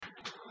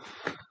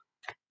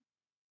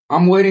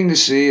I'm waiting to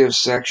see if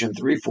Section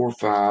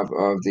 345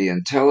 of the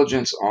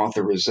Intelligence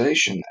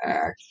Authorization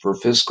Act for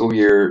fiscal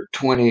year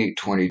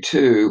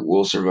 2022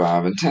 will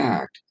survive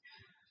intact.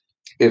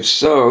 If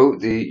so,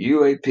 the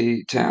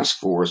UAP task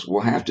force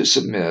will have to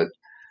submit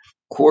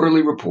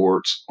quarterly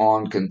reports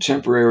on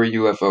contemporary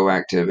UFO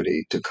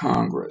activity to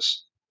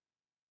Congress.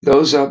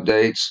 Those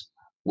updates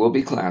will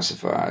be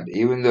classified,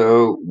 even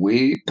though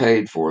we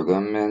paid for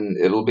them, and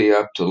it'll be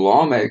up to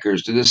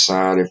lawmakers to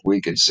decide if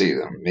we can see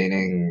them,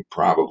 meaning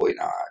probably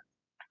not.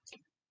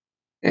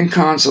 In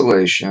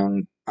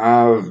consolation,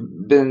 I've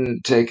been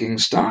taking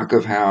stock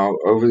of how,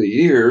 over the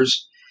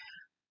years,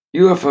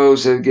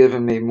 UFOs have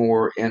given me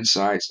more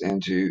insights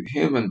into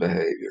human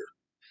behavior.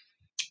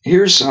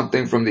 Here's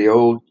something from the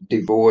old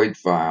Devoid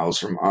files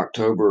from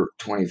October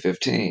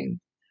 2015.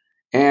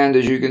 And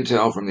as you can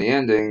tell from the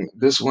ending,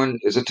 this one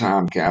is a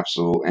time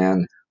capsule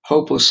and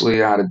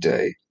hopelessly out of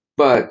date.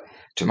 But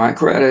to my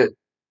credit,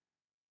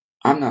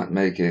 I'm not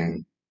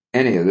making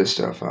any of this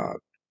stuff up.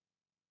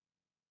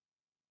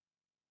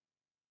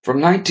 From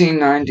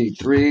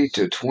 1993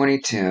 to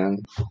 2010,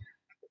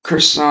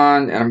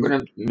 Kirsan, and I'm going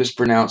to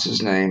mispronounce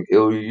his name,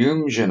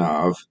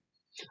 Ilyumzhinov,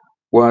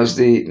 was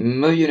the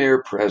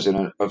millionaire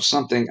president of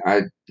something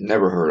I'd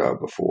never heard of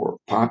before,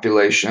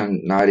 population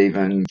not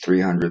even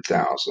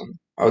 300,000,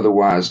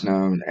 otherwise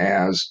known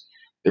as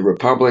the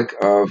Republic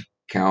of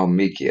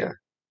Kalmykia.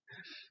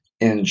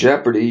 In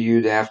Jeopardy,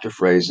 you'd have to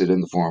phrase it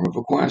in the form of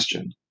a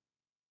question.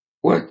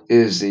 What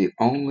is the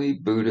only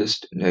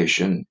Buddhist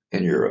nation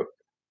in Europe?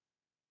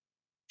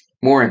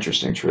 More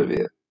interesting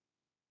trivia.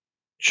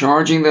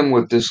 Charging them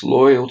with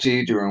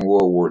disloyalty during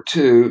World War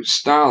II,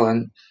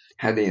 Stalin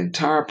had the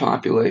entire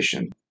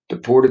population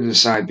deported to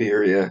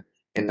Siberia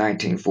in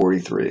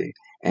 1943,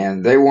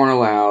 and they weren't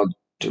allowed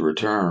to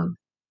return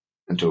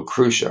until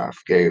Khrushchev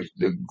gave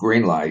the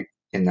green light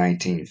in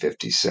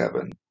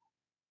 1957.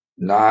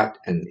 Not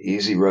an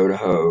easy road to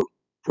hoe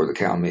for the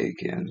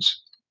Kalmykians.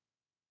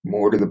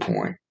 More to the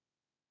point,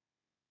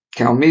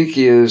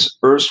 Kalmykia's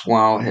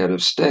erstwhile head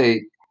of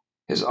state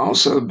has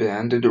also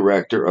been the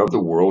director of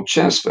the World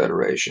Chess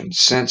Federation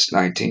since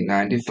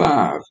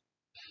 1995.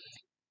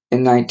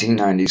 In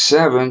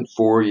 1997,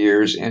 4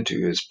 years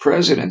into his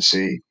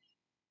presidency,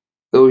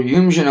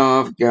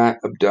 Ilyumzhinov got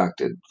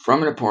abducted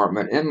from an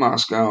apartment in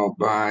Moscow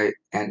by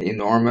an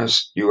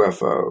enormous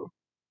UFO.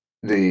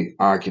 The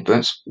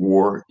occupants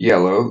wore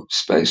yellow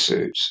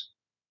spacesuits.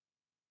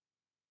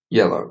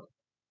 Yellow.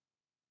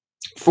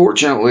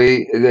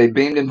 Fortunately, they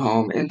beamed him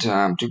home in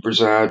time to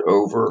preside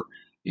over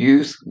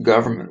Youth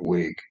Government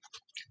Week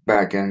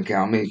back in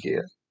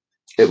Kalmykia.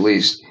 At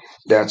least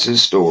that's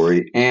his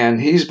story,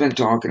 and he's been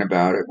talking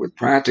about it with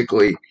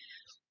practically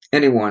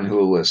anyone who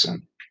will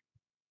listen.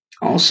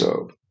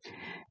 Also,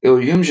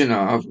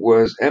 Ilyumzhinov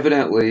was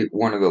evidently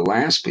one of the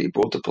last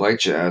people to play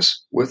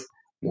chess with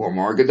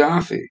Muammar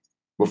Gaddafi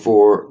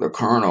before the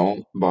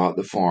colonel bought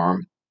the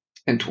farm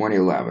in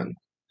 2011.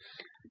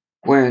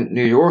 When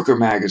New Yorker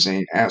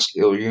magazine asked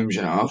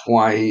Ilyumzhinov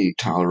why he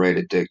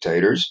tolerated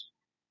dictators,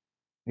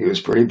 he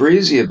was pretty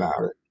breezy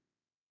about it.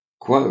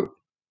 Quote,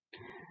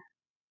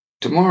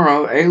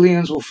 tomorrow,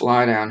 aliens will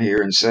fly down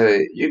here and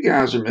say, you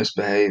guys are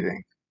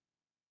misbehaving.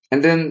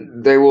 And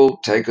then they will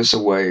take us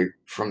away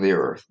from the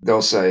earth.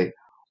 They'll say,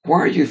 why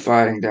are you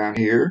fighting down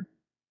here?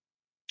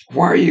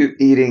 Why are you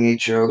eating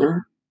each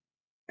other?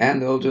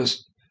 And they'll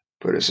just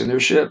put us in their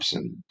ships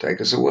and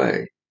take us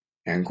away.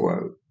 End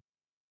quote.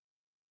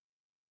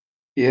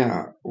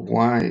 Yeah,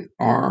 why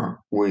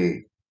are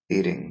we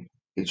eating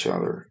each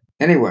other?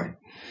 Anyway,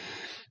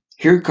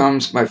 here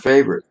comes my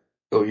favorite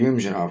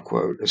Ilyumzhinov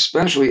quote,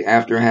 especially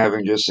after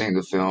having just seen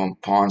the film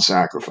Pawn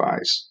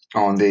Sacrifice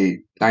on the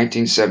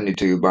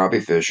 1972 Bobby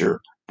Fischer,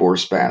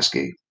 Boris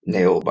Spassky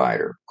nail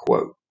biter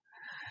quote.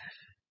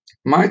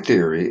 My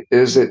theory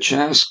is that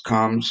chess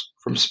comes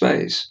from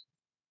space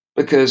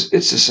because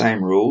it's the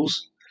same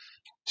rules,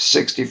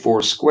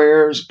 64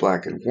 squares,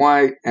 black and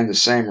white, and the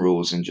same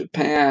rules in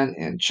Japan,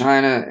 in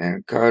China,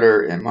 in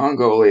Qatar, in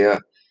Mongolia,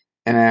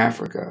 and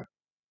Africa.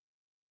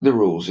 The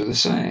rules are the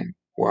same.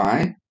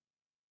 Why?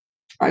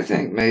 I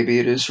think maybe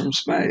it is from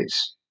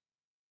space.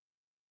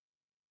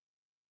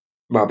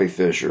 Bobby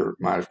Fischer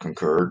might have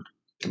concurred.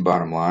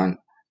 Bottom line,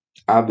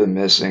 I've been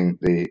missing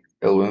the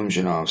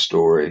Illuminov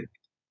story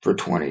for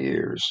 20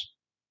 years.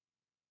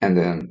 And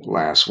then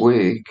last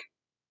week,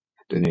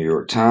 the New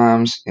York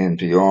Times,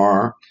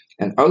 NPR,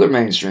 and other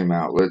mainstream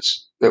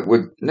outlets that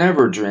would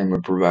never dream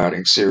of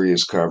providing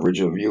serious coverage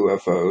of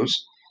UFOs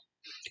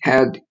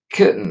had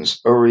kittens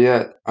over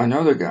yet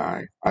another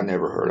guy I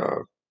never heard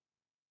of.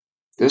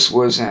 This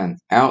was an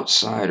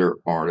outsider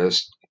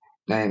artist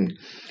named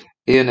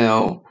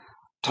Ionel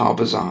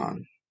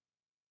Talpazan.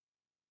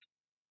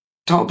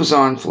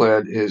 Talpazan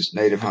fled his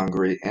native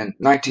Hungary in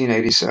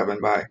 1987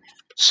 by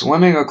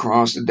swimming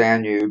across the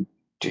Danube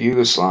to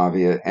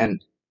Yugoslavia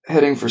and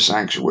heading for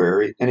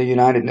sanctuary in a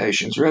United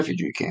Nations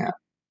refugee camp.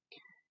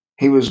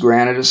 He was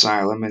granted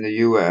asylum in the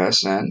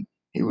U.S. and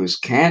he was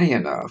canny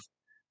enough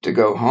to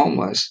go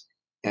homeless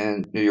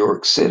in New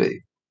York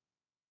City.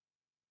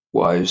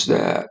 Why is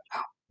that?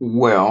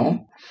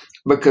 Well,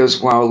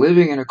 because while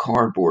living in a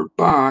cardboard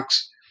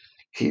box,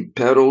 he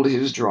peddled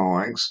his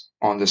drawings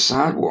on the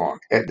sidewalk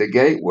at the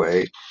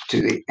gateway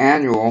to the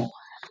annual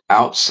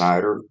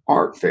Outsider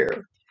Art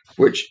Fair,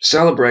 which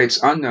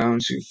celebrates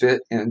unknowns who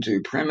fit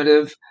into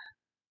primitive,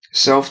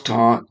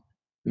 self-taught,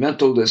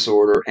 mental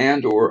disorder,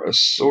 and/or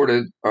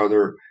assorted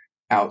other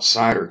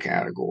outsider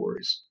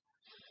categories.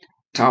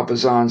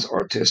 Talpazan's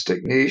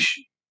artistic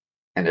niche,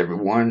 and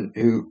everyone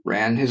who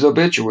ran his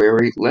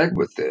obituary led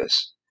with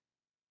this,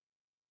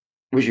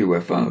 was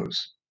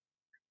UFOs.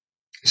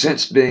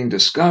 Since being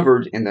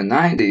discovered in the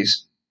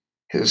 90s,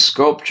 his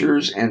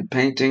sculptures and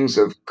paintings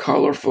of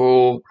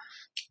colorful,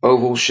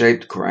 oval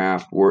shaped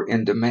craft were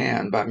in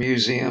demand by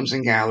museums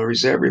and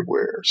galleries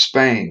everywhere: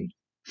 Spain,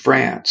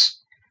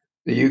 France,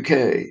 the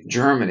UK,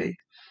 Germany.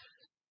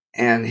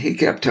 And he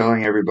kept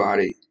telling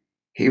everybody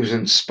he was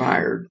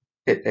inspired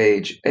at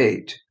age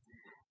 8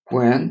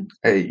 when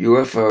a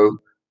UFO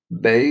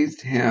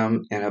bathed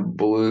him in a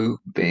blue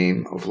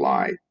beam of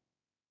light.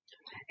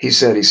 He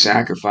said he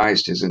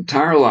sacrificed his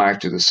entire life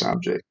to the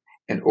subject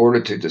in order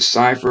to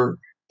decipher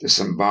the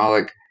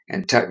symbolic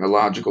and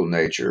technological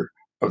nature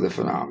of the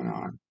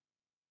phenomenon.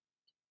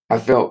 I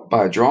felt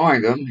by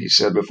drawing them, he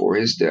said before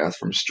his death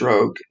from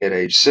stroke at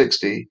age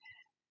 60,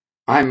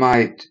 I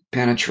might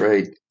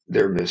penetrate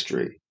their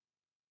mystery.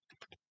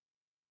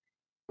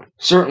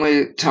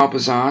 Certainly,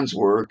 Talpazan's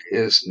work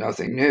is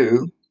nothing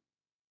new.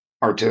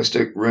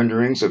 Artistic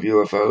renderings of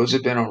UFOs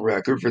have been on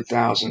record for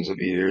thousands of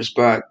years,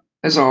 but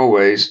as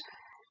always,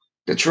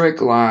 the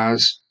trick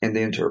lies in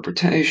the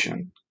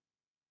interpretation.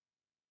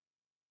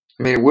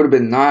 I mean, it would have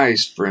been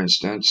nice, for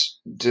instance,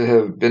 to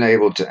have been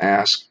able to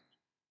ask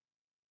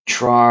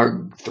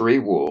Trog Three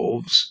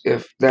Wolves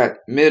if that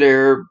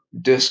midair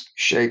disc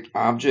shaped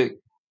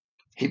object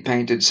he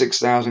painted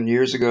 6,000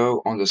 years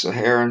ago on the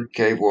Saharan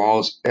cave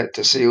walls at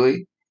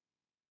Tassili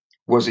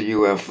was a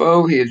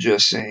UFO he had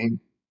just seen,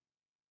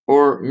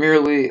 or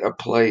merely a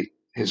plate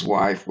his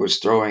wife was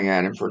throwing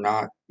at him for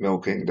not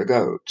milking the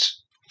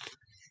goats.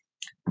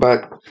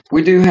 But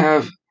we do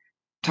have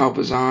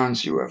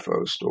Talpazan's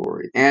UFO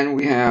story, and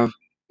we have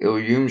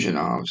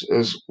Ilyuminov's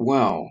as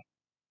well.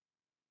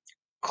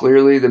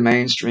 Clearly, the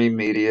mainstream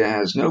media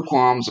has no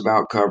qualms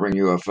about covering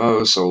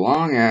UFOs so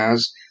long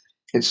as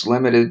it's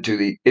limited to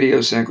the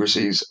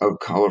idiosyncrasies of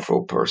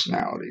colorful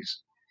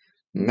personalities.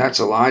 And that's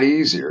a lot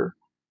easier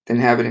than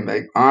having to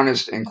make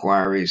honest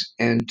inquiries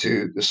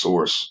into the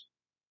source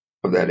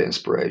of that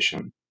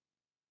inspiration,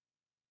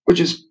 which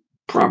is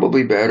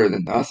probably better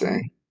than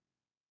nothing,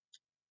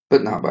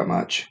 but not by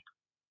much.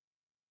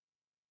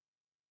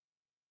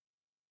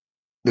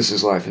 This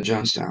is Life in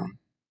Jonestown.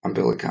 I'm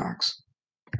Billy Cox.